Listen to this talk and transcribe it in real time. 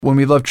When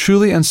we love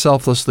truly and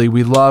selflessly,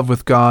 we love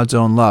with God's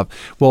own love.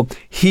 Well,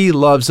 He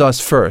loves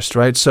us first,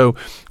 right? So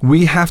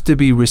we have to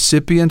be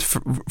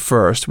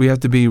first. We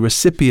have to be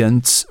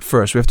recipients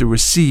first. We have to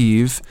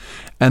receive,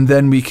 and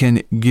then we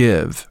can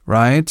give,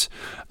 right?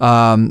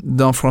 Don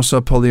François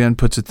Paulien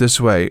puts it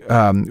this way.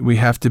 We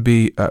have to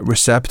be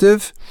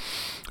receptive.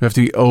 We have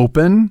to be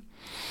open.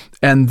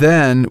 And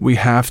then we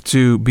have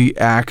to be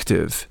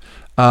active.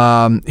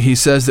 He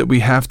says that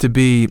we have to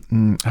be,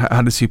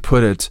 how does he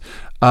put it?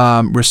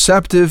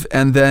 Receptive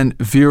and then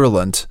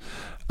virulent.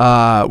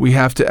 We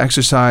have to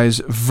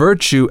exercise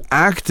virtue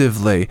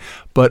actively,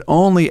 but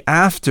only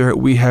after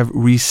we have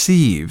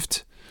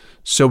received.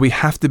 So we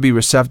have to be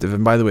receptive.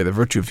 And by the way, the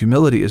virtue of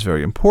humility is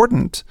very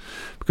important,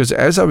 because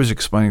as I was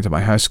explaining to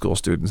my high school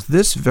students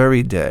this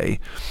very day,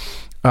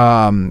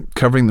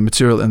 covering the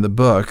material in the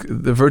book,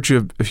 the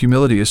virtue of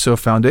humility is so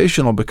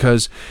foundational,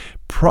 because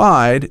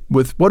pride,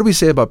 what do we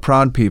say about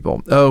proud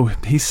people? Oh,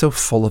 he's so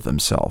full of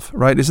himself,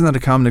 right? Isn't that a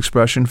common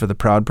expression for the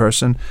proud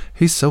person?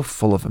 He's so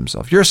full of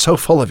himself. You're so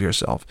full of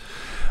yourself.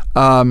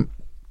 When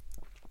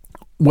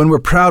we're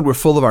proud, we're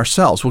full of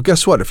ourselves. Well,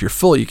 guess what? If you're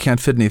full, you can't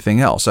fit anything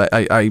else.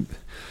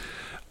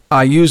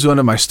 I used one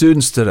of my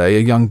students today, a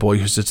young boy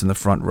who sits in the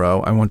front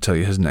row. I won't tell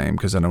you his name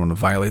because I don't want to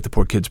violate the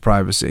poor kid's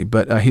privacy,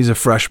 but he's a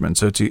freshman,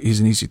 so he's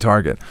an easy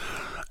target.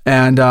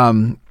 And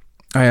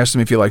I asked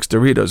him if he likes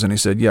Doritos, and he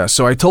said yes.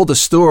 So I told a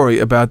story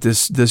about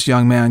this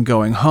young man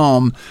going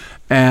home,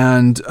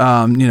 and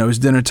his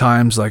dinner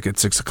time's like at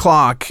 6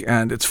 o'clock,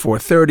 and it's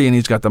 4:30, and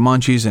he's got the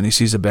munchies, and he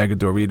sees a bag of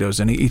Doritos,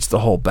 and he eats the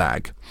whole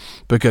bag,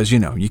 because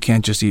you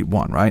can't just eat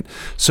one, right?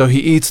 So he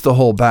eats the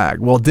whole bag.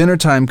 Well, dinner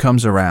time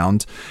comes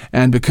around,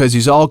 and because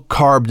he's all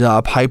carbed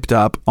up, hyped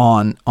up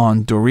on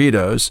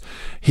Doritos,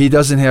 he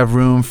doesn't have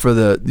room for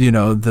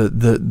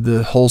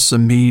the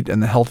wholesome meat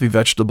and the healthy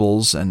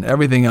vegetables and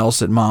everything else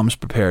that mom's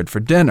prepared for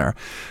dinner,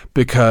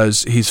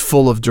 because he's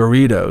full of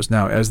Doritos.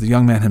 Now, as the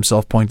young man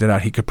himself pointed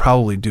out, he could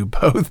probably do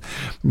both,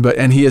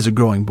 and he is a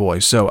growing boy,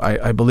 so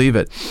I believe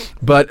it.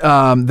 But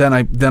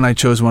then I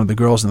chose one of the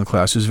girls in the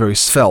class who's very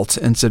svelte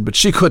and said, but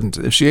she couldn't.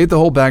 If she ate the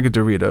whole bag of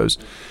Doritos,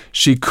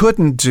 she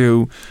couldn't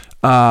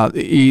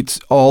eat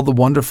all the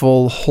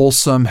wonderful,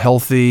 wholesome,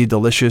 healthy,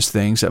 delicious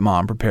things that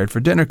mom prepared for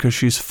dinner, because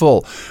she's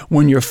full.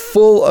 When you're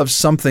full of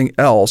something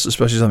else,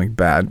 especially something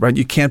bad, right,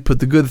 you can't put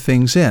the good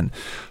things in.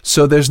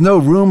 So there's no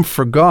room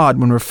for God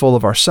when we're full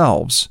of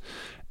ourselves.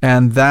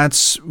 And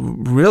that's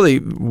really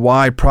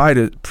why pride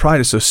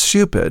is so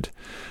stupid,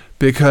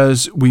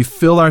 because we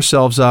fill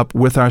ourselves up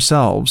with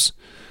ourselves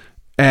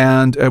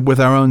and with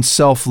our own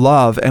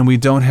self-love, and we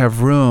don't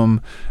have room.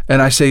 And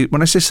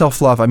when I say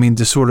self-love, I mean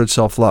disordered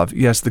self-love.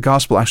 Yes, the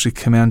gospel actually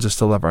commands us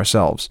to love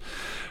ourselves,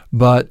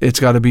 but it's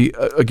got to be,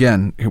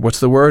 again, what's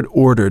the word?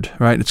 Ordered,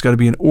 right? It's got to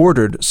be an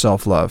ordered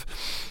self-love.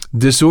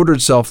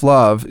 Disordered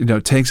self-love,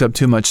 takes up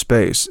too much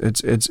space.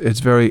 It's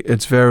very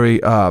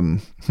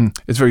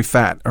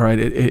fat. All right,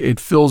 it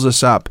fills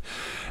us up,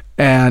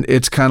 and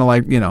it's kind of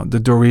like the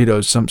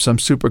Doritos, some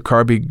super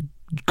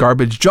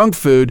garbage junk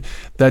food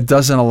that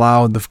doesn't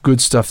allow the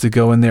good stuff to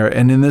go in there.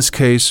 And in this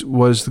case,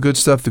 was the good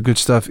stuff. The good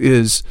stuff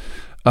is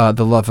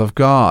the love of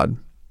God.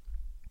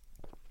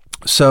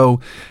 So,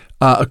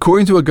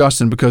 according to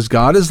Augustine, because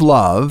God is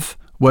love,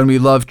 when we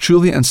love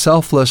truly and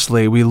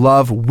selflessly, we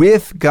love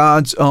with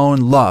God's own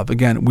love.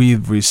 Again,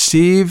 we've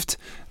received,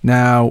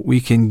 now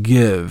we can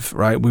give,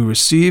 right? We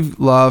receive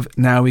love,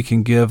 now we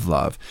can give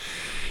love.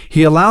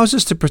 He allows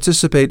us to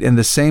participate in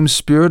the same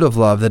spirit of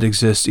love that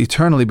exists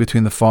eternally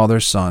between the Father,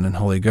 Son, and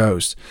Holy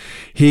Ghost.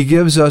 He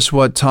gives us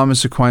what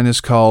Thomas Aquinas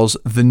calls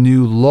the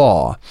new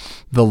law,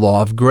 the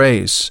law of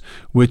grace,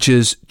 which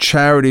is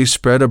charity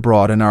spread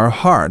abroad in our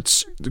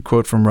hearts, the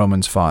quote from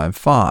Romans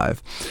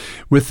 5:5.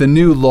 With the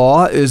new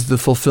law is the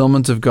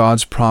fulfillment of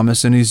God's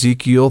promise in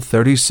Ezekiel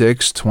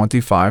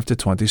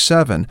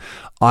 36:25-27.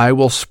 I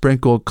will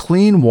sprinkle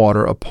clean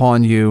water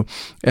upon you,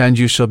 and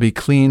you shall be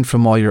clean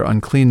from all your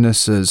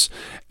uncleannesses,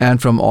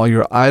 and from all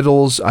your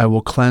idols I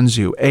will cleanse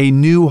you. A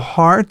new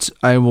heart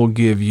I will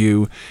give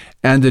you,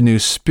 and a new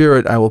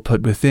spirit I will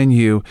put within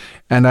you,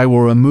 and I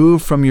will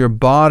remove from your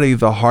body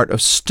the heart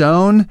of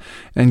stone,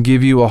 and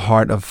give you a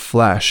heart of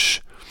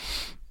flesh.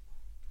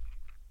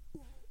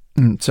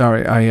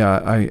 Sorry,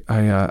 my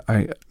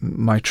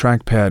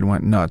trackpad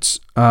went nuts.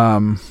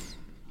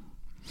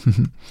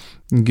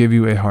 Give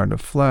you a heart of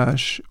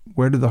flesh.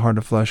 Where did the heart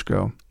of flesh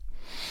go?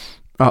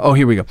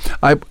 Here we go.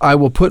 I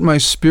will put my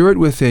spirit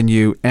within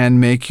you and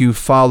make you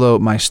follow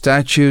my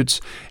statutes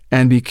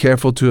and be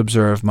careful to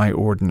observe my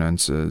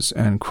ordinances.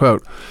 End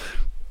quote.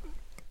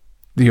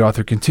 The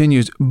author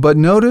continues, but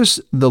notice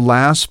the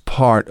last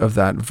part of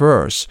that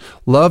verse.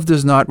 Love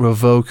does not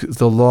revoke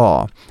the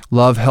law.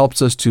 Love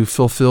helps us to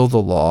fulfill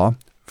the law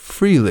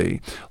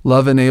freely.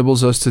 Love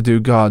enables us to do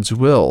God's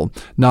will,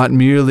 not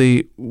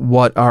merely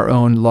what our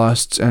own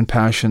lusts and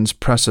passions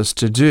press us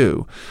to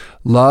do.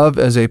 Love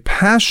as a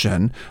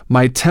passion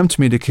might tempt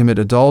me to commit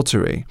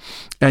adultery.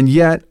 And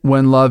yet,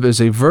 when love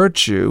is a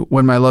virtue,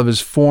 when my love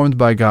is formed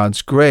by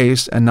God's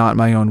grace and not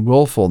my own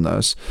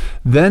willfulness,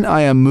 then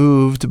I am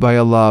moved by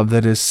a love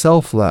that is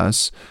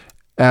selfless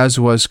as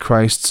was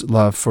Christ's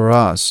love for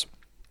us.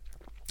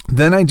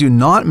 Then I do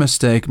not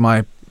mistake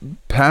my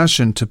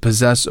passion to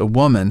possess a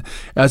woman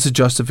as a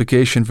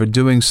justification for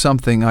doing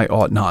something I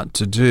ought not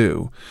to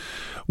do.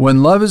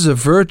 When love is a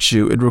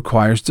virtue, it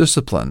requires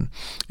discipline.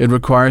 It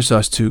requires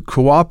us to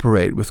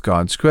cooperate with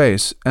God's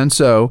grace. And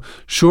so,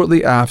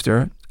 shortly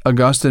after,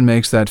 Augustine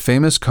makes that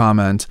famous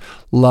comment,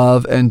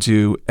 "Love and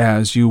do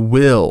as you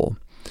will."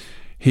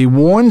 He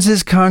warns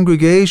his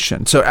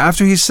congregation. So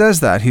after he says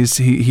that,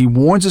 he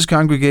warns his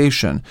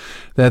congregation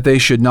that they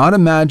should not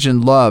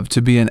imagine love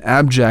to be an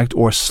abject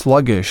or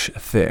sluggish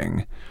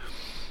thing,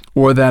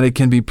 or that it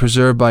can be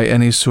preserved by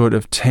any sort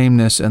of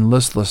tameness and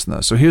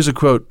listlessness. So here's a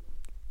quote,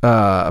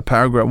 a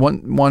paragraph,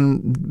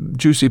 one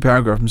juicy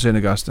paragraph from St.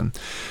 Augustine.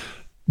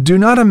 "Do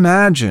not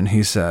imagine,"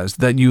 he says,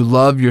 "that you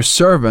love your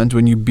servant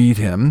when you beat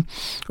him,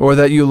 or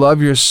that you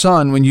love your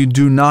son when you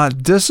do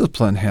not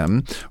discipline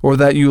him, or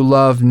that you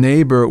love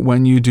neighbor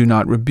when you do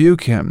not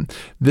rebuke him.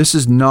 This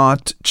is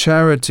not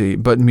charity,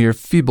 but mere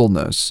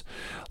feebleness.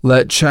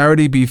 Let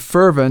charity be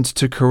fervent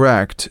to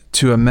correct,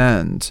 to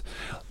amend.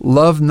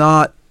 Love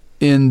not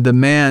in the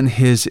man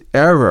his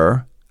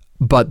error,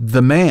 but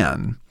the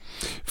man.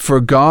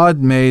 For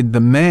God made the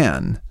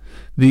man,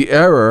 the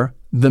error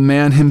the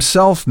man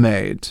himself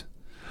made.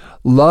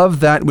 Love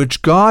that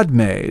which God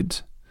made.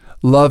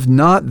 Love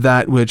not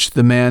that which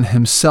the man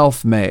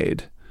himself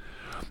made.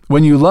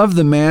 When you love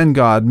the man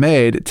God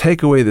made,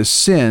 take away the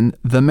sin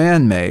the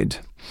man made.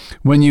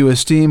 When you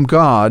esteem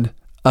God,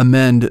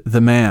 amend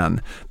the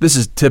man." This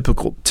is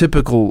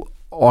typical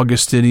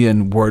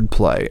Augustinian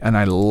wordplay, and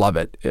I love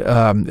it.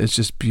 It's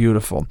just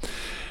beautiful.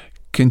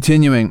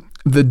 Continuing,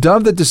 "The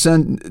dove that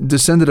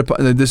descended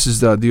upon," this is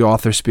the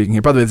author speaking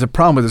here. By the way, there's a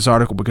problem with this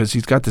article because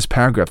he's got this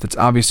paragraph that's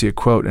obviously a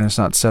quote and it's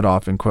not set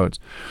off in quotes.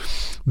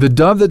 "The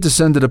dove that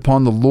descended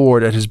upon the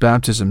Lord at his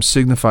baptism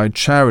signified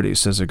charity,"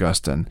 says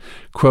Augustine,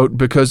 quote,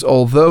 "because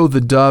although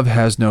the dove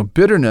has no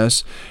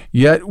bitterness,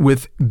 yet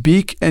with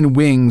beak and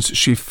wings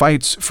she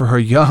fights for her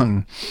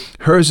young.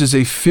 Hers is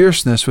a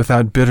fierceness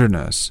without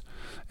bitterness."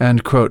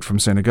 End quote from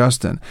St.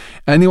 Augustine.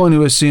 Anyone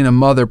who has seen a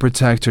mother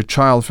protect her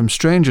child from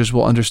strangers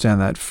will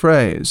understand that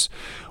phrase.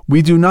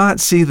 We do not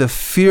see the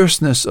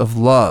fierceness of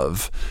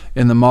love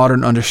in the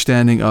modern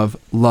understanding of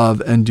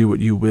love and do what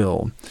you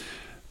will.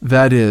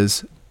 That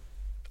is,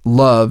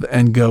 love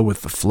and go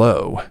with the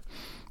flow.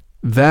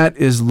 That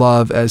is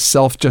love as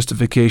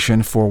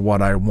self-justification for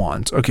what I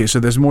want. Okay, so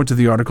there's more to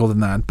the article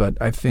than that, but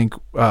I think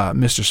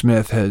Mr.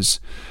 Smith has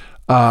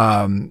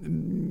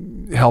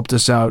helped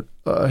us out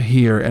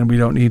here, and we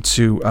don't need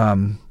to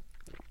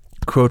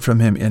quote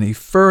from him any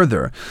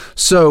further.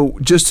 So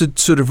just to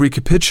sort of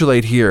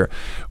recapitulate here,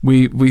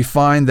 we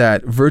find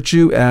that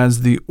virtue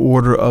is the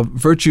order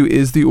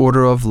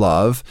of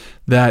love,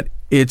 that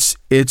it's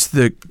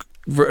the,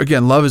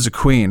 again, love is a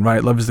queen,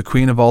 right? Love is the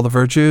queen of all the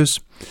virtues.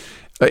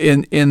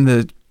 In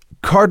the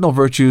cardinal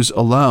virtues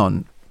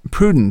alone,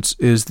 prudence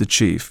is the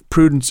chief.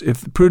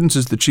 If prudence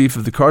is the chief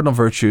of the cardinal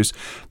virtues,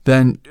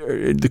 then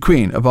the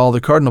queen of all the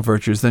cardinal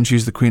virtues, then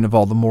she's the queen of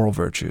all the moral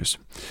virtues.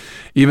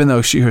 Even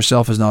though she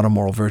herself is not a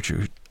moral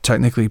virtue,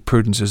 technically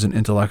prudence is an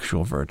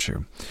intellectual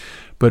virtue.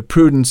 But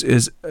prudence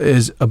is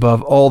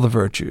above all the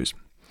virtues.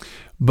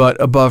 But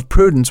above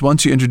prudence,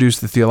 once you introduce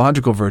the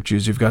theological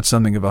virtues, you've got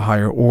something of a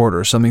higher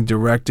order, something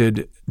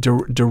directly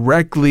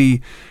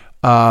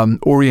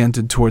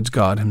oriented towards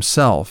God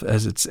himself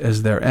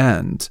as their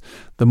end.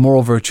 The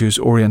moral virtues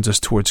orient us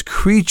towards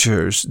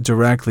creatures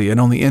directly and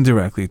only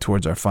indirectly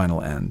towards our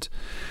final end,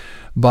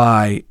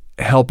 by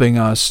helping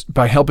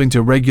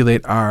to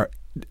regulate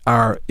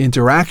our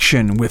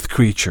interaction with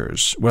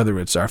creatures, whether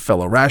it's our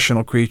fellow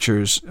rational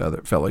creatures,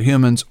 other fellow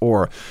humans,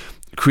 or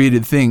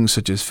created things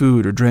such as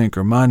food or drink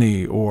or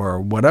money or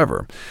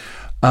whatever.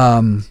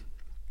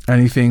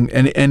 Anything,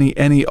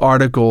 any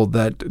article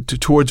that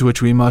towards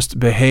which we must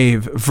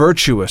behave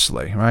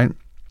virtuously, right?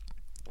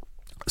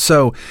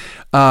 So,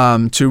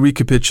 to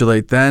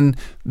recapitulate, then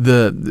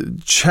the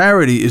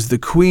charity is the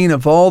queen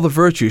of all the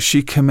virtues.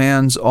 She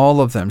commands all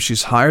of them.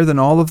 She's higher than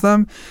all of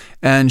them,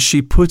 and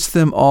she puts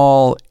them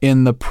all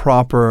in the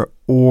proper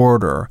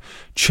order.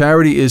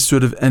 Charity is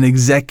sort of an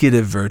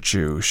executive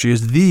virtue. She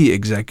is the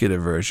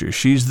executive virtue.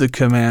 She's the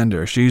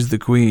commander. She's the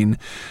queen.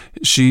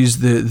 She's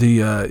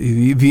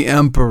the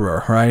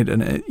emperor, right?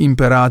 An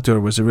imperator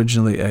was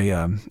originally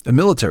a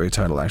military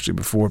title, actually,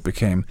 before it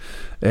became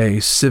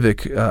a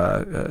civic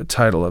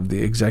title of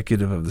the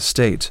executive of the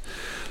state.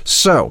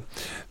 So,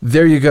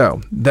 there you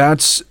go.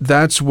 That's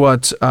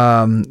what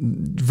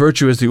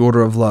virtue as the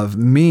order of love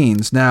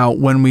means. Now,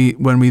 when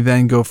we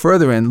then go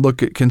further and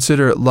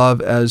consider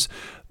love as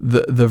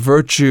the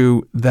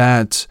virtue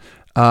that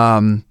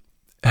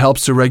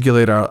helps to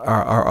regulate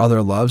our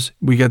other loves,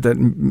 we get that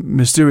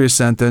mysterious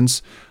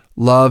sentence,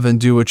 "Love and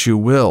do what you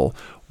will."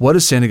 What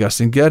is St.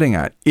 Augustine getting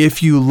at?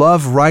 If you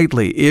love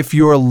rightly, if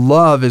your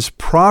love is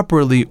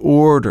properly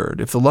ordered,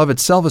 if the love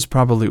itself is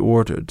properly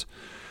ordered,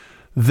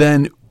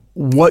 then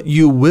what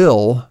you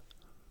will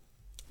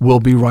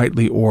be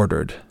rightly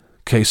ordered.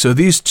 Okay, so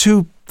these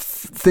two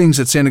things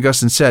that St.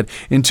 Augustine said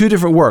in two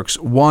different works.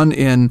 One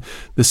in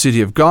The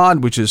City of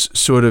God, which is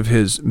sort of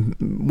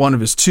one of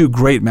his two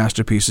great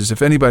masterpieces.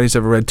 If anybody's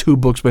ever read two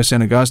books by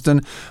St.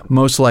 Augustine,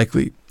 most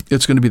likely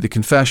it's going to be the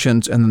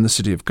Confessions and then The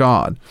City of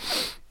God.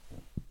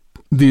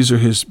 These are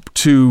his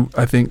two,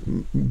 I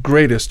think,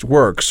 greatest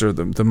works, or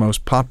the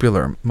most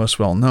popular, most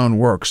well-known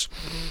works.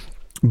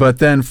 But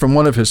then from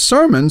one of his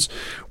sermons,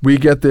 we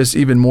get this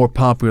even more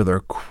popular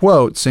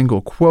quote,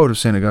 single quote of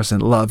St. Augustine,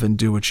 "Love and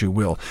do what you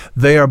will."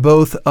 They are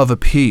both of a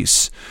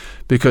piece,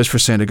 because for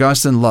St.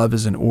 Augustine, love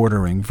is an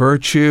ordering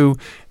virtue.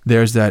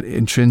 There's that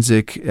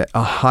intrinsic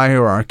a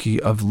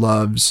hierarchy of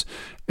loves.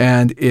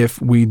 And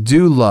if we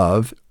do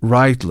love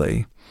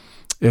rightly,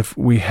 if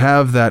we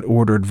have that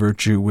ordered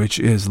virtue, which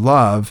is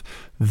love,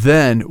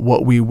 then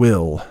what we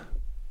will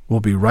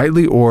be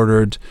rightly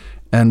ordered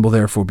and will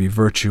therefore be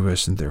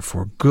virtuous and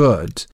therefore good.